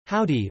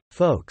Howdy,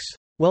 folks.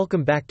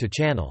 Welcome back to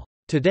channel.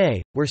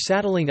 Today, we're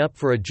saddling up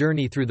for a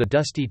journey through the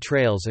dusty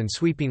trails and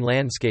sweeping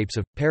landscapes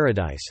of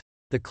Paradise,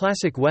 the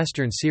classic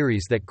Western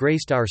series that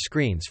graced our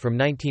screens from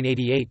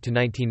 1988 to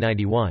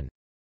 1991.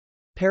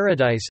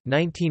 Paradise,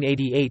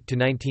 1988 to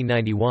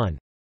 1991.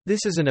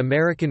 This is an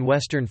American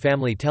Western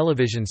family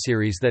television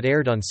series that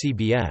aired on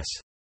CBS.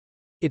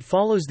 It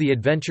follows the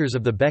adventures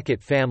of the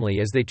Beckett family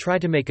as they try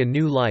to make a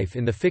new life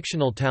in the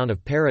fictional town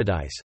of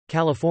Paradise,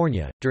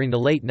 California, during the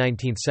late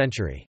 19th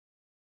century.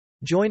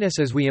 Join us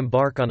as we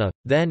embark on a,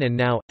 then and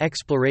now,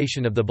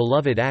 exploration of the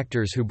beloved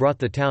actors who brought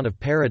the town of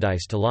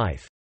Paradise to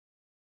life.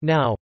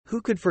 Now,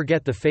 who could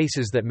forget the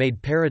faces that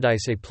made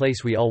Paradise a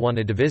place we all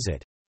wanted to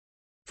visit?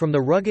 From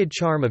the rugged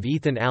charm of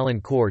Ethan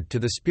Allen Cord to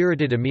the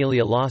spirited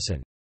Amelia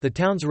Lawson, the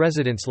town's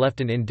residents left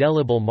an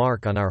indelible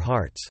mark on our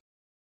hearts.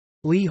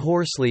 Lee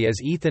Horsley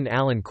as Ethan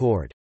Allen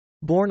Cord.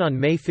 Born on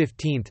May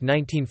 15,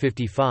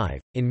 1955,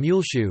 in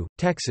Muleshoe,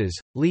 Texas,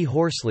 Lee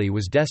Horsley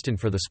was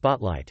destined for the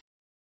spotlight.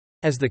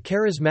 As the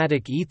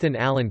charismatic Ethan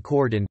Allen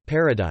Cord in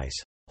Paradise,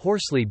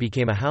 Horsley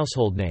became a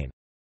household name.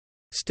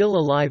 Still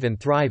alive and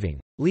thriving,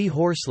 Lee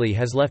Horsley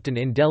has left an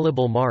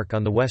indelible mark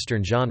on the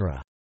Western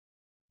genre.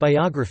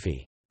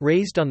 Biography.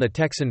 Raised on the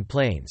Texan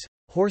plains,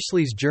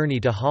 Horsley's journey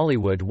to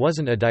Hollywood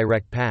wasn't a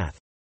direct path.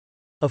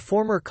 A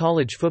former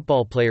college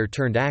football player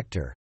turned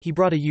actor, he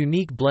brought a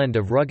unique blend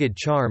of rugged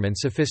charm and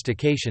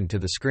sophistication to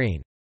the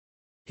screen.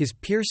 His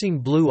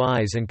piercing blue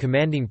eyes and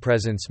commanding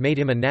presence made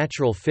him a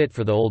natural fit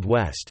for the Old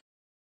West.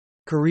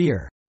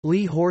 Career.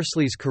 Lee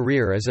Horsley's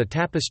career is a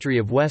tapestry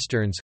of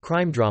westerns,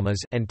 crime dramas,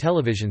 and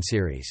television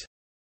series.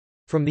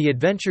 From the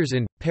adventures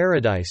in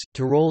Paradise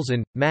to roles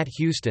in Matt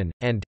Houston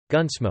and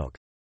Gunsmoke,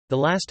 The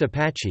Last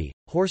Apache,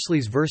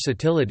 Horsley's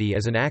versatility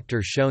as an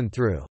actor shone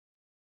through.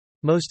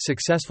 Most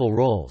successful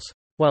roles.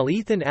 While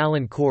Ethan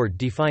Allen Cord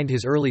defined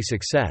his early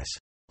success,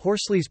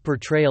 Horsley's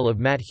portrayal of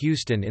Matt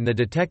Houston in the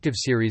detective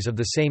series of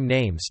the same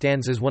name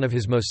stands as one of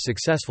his most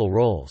successful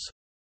roles.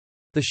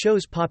 The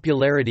show's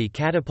popularity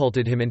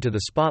catapulted him into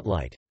the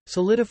spotlight,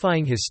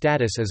 solidifying his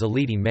status as a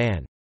leading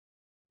man.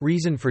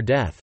 Reason for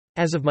death.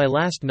 As of my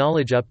last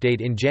knowledge update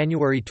in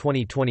January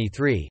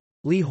 2023,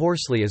 Lee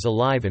Horsley is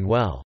alive and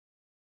well.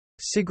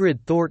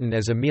 Sigrid Thornton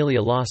as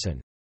Amelia Lawson.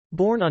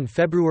 Born on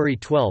February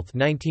 12,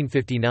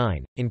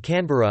 1959, in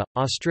Canberra,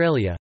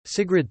 Australia,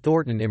 Sigrid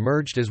Thornton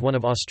emerged as one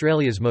of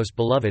Australia's most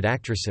beloved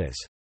actresses.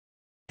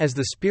 As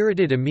the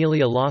spirited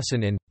Amelia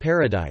Lawson in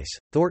Paradise,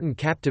 Thornton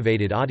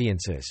captivated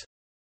audiences.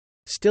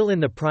 Still in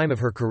the prime of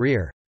her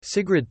career,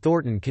 Sigrid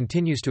Thornton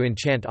continues to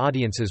enchant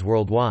audiences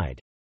worldwide.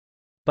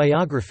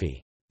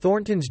 Biography.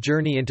 Thornton's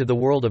journey into the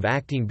world of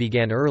acting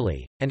began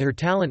early, and her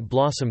talent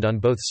blossomed on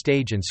both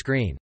stage and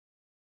screen.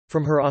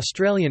 From her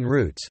Australian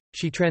roots,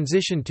 she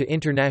transitioned to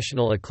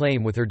international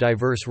acclaim with her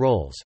diverse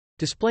roles,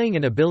 displaying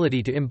an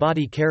ability to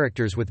embody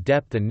characters with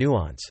depth and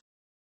nuance.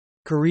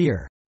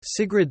 Career.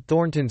 Sigrid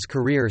Thornton's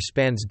career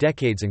spans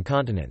decades and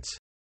continents.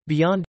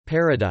 Beyond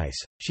Paradise,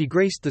 she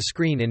graced the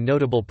screen in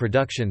notable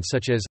productions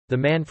such as The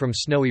Man from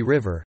Snowy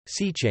River,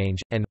 Sea Change,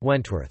 and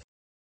Wentworth.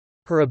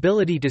 Her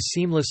ability to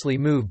seamlessly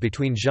move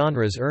between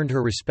genres earned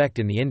her respect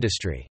in the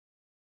industry.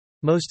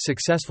 Most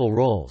successful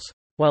roles.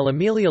 While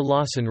Amelia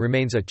Lawson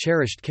remains a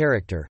cherished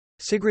character,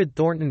 Sigrid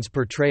Thornton's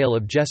portrayal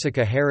of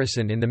Jessica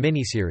Harrison in the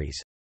miniseries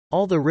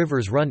All the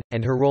Rivers Run,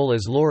 and her role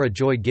as Laura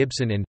Joy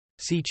Gibson in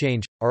Sea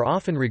Change, are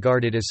often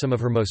regarded as some of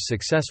her most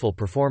successful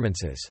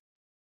performances.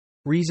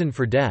 Reason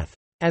for death.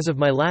 As of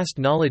my last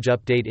knowledge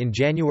update in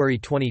January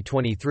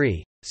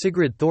 2023,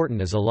 Sigrid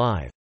Thornton is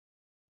alive.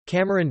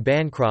 Cameron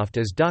Bancroft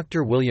as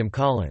Dr. William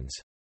Collins.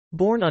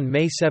 Born on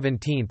May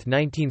 17,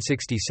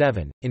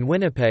 1967, in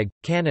Winnipeg,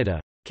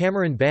 Canada,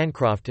 Cameron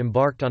Bancroft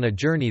embarked on a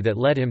journey that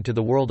led him to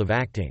the world of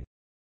acting.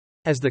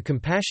 As the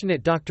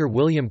compassionate Dr.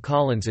 William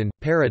Collins in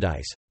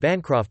Paradise,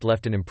 Bancroft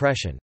left an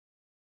impression.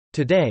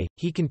 Today,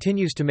 he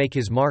continues to make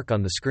his mark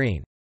on the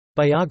screen.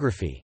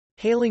 Biography.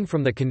 Hailing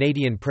from the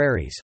Canadian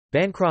prairies,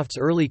 Bancroft's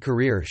early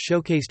career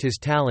showcased his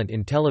talent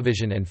in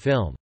television and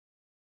film.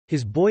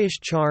 His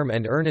boyish charm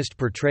and earnest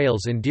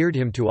portrayals endeared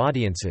him to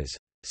audiences,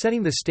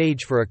 setting the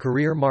stage for a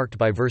career marked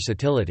by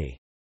versatility.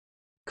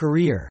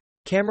 Career.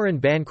 Cameron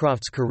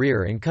Bancroft's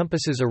career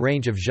encompasses a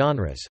range of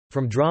genres,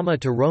 from drama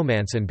to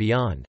romance and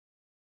beyond.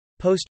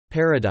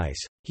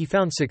 Post-Paradise, he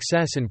found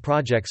success in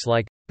projects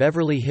like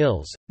Beverly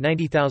Hills,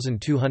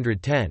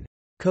 90210,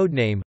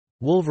 Codename,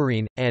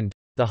 Wolverine, and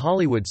The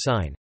Hollywood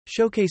Sign,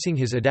 showcasing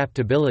his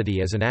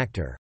adaptability as an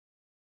actor.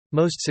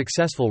 Most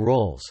successful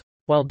roles.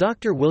 While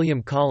Dr.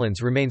 William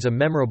Collins remains a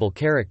memorable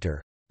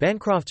character,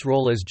 Bancroft's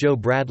role as Joe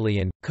Bradley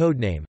in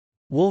Codename,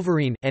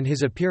 Wolverine, and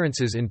his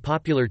appearances in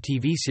popular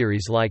TV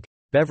series like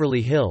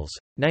Beverly Hills,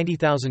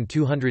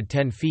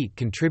 90210 Feet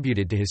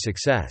contributed to his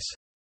success.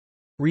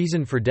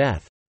 Reason for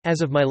death.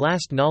 As of my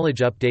last knowledge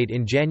update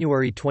in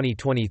January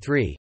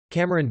 2023,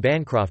 Cameron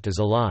Bancroft is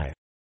alive.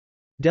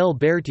 Del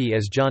Berti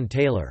as John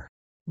Taylor.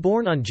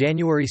 Born on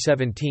January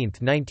 17,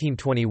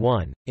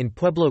 1921, in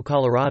Pueblo,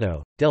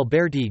 Colorado, Del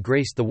Berti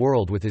graced the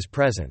world with his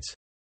presence.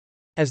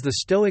 As the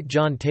stoic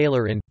John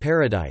Taylor in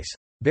Paradise,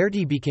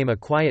 Bertie became a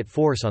quiet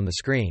force on the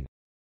screen.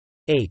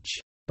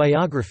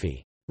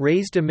 Biography.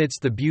 Raised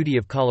amidst the beauty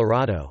of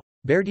Colorado,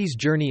 Bertie's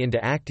journey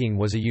into acting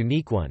was a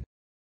unique one.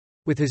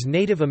 With his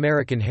Native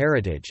American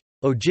heritage,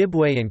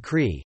 Ojibwe and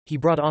Cree, he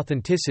brought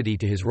authenticity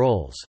to his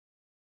roles.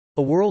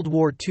 A World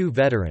War II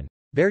veteran,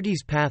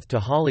 Bertie's path to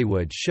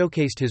Hollywood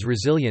showcased his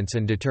resilience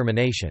and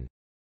determination.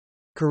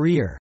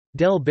 Career.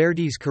 Del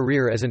Bertie's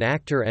career as an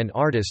actor and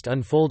artist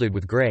unfolded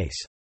with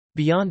grace.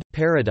 Beyond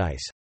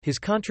Paradise, his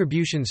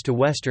contributions to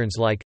westerns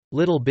like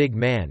Little Big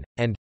Man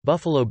and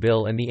Buffalo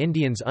Bill and the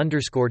Indians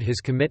underscored his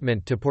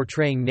commitment to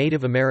portraying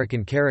Native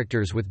American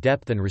characters with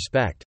depth and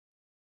respect.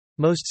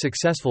 Most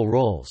successful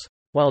roles.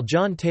 While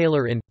John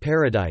Taylor in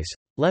Paradise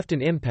left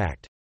an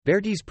impact,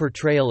 Bertie's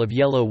portrayal of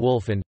Yellow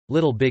Wolf in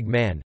Little Big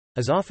Man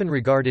is often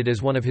regarded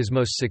as one of his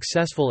most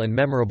successful and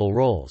memorable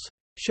roles,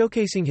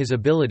 showcasing his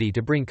ability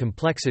to bring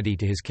complexity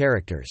to his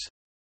characters.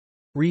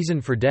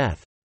 Reason for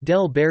death.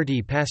 Del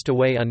Bertie passed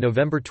away on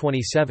November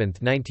 27,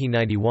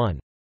 1991.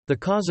 The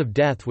cause of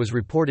death was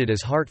reported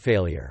as heart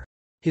failure.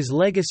 His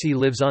legacy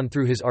lives on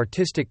through his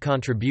artistic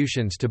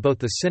contributions to both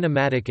the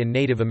cinematic and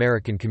Native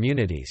American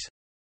communities.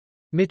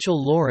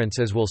 Mitchell Lawrence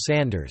as Will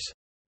Sanders.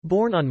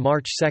 Born on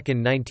March 2,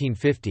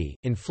 1950,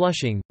 in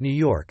Flushing, New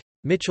York,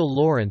 Mitchell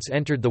Lawrence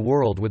entered the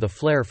world with a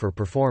flair for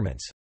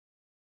performance.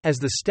 As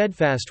the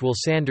steadfast Will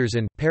Sanders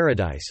in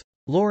Paradise,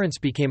 Lawrence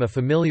became a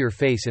familiar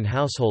face in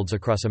households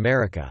across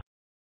America.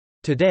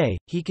 Today,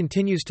 he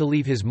continues to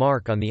leave his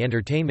mark on the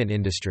entertainment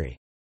industry.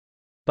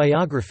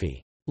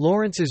 Biography.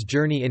 Lawrence's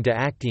journey into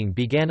acting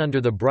began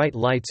under the bright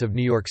lights of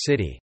New York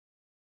City.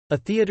 A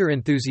theater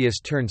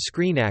enthusiast turned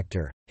screen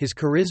actor, his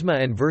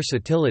charisma and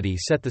versatility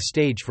set the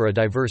stage for a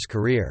diverse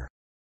career.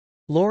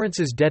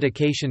 Lawrence's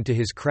dedication to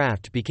his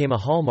craft became a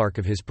hallmark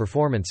of his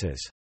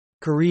performances.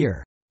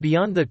 Career.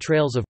 Beyond the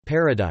trails of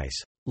Paradise,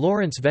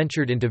 Lawrence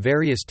ventured into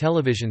various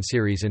television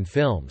series and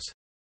films.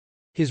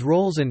 His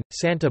roles in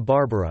Santa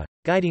Barbara,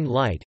 Guiding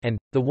Light, and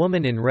The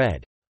Woman in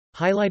Red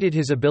highlighted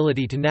his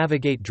ability to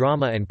navigate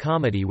drama and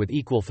comedy with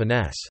equal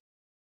finesse.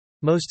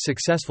 Most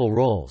successful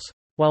roles.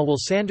 While Will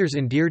Sanders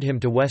endeared him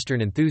to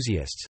Western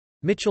enthusiasts,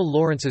 Mitchell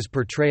Lawrence's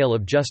portrayal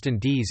of Justin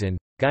Dees in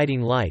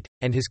Guiding Light,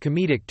 and his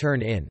comedic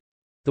turn in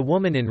The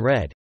Woman in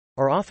Red,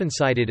 are often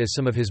cited as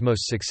some of his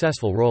most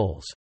successful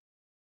roles.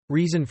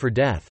 Reason for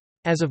death.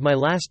 As of my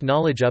last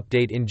knowledge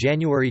update in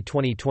January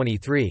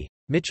 2023,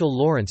 Mitchell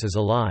Lawrence is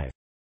alive.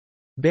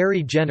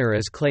 Barry Jenner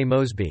as Clay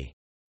Mosby.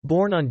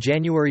 Born on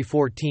January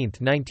 14,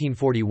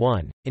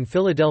 1941, in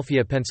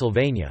Philadelphia,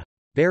 Pennsylvania,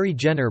 Barry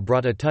Jenner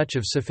brought a touch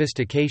of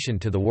sophistication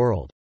to the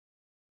world.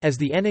 As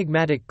the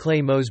enigmatic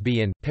Clay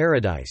Mosby in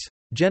Paradise,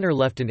 Jenner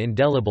left an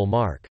indelible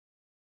mark.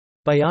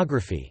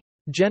 Biography.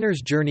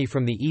 Jenner's journey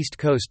from the East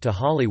Coast to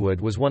Hollywood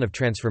was one of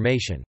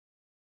transformation.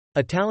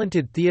 A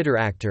talented theater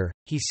actor,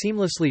 he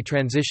seamlessly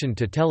transitioned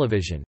to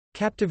television,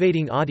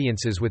 captivating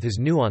audiences with his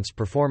nuanced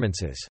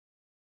performances.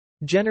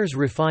 Jenner's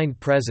refined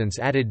presence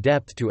added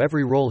depth to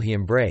every role he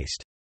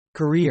embraced.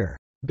 Career.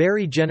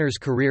 Barry Jenner's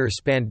career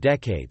spanned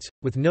decades,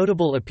 with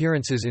notable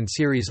appearances in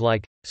series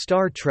like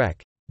Star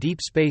Trek, Deep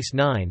Space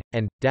Nine,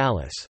 and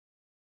Dallas.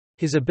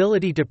 His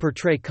ability to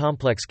portray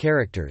complex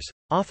characters,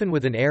 often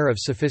with an air of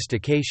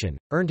sophistication,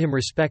 earned him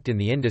respect in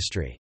the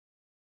industry.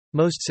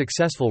 Most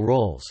successful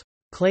roles.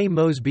 Clay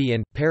Mosby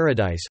in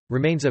Paradise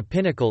remains a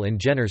pinnacle in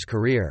Jenner's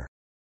career.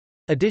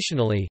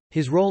 Additionally,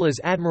 his role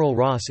as Admiral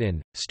Ross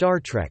in Star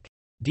Trek,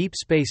 Deep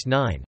Space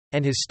Nine,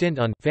 and his stint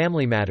on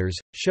Family Matters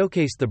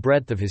showcased the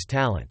breadth of his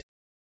talent.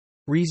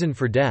 Reason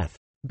for death.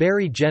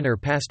 Barry Jenner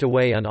passed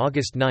away on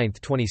August 9,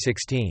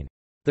 2016.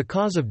 The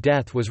cause of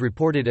death was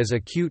reported as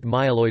acute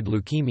myeloid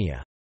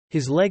leukemia.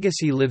 His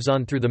legacy lives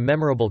on through the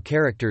memorable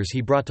characters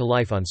he brought to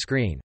life on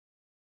screen.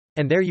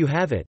 And there you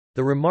have it,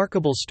 the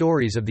remarkable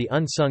stories of the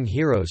unsung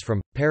heroes from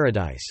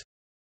Paradise.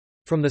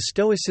 From the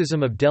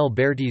stoicism of Del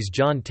Bertie's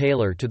John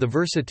Taylor to the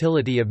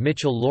versatility of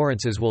Mitchell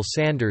Lawrence's Will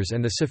Sanders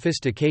and the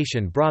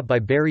sophistication brought by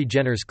Barry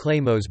Jenner's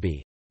Clay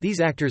Mosby, these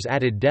actors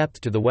added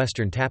depth to the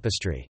Western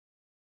tapestry.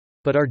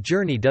 But our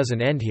journey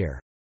doesn't end here.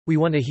 We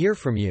want to hear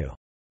from you.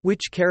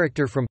 Which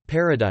character from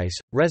Paradise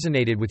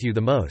resonated with you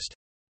the most?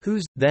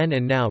 Whose then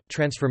and now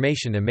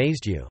transformation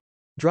amazed you?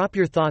 Drop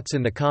your thoughts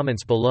in the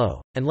comments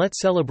below, and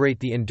let's celebrate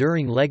the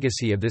enduring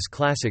legacy of this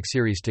classic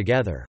series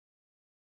together.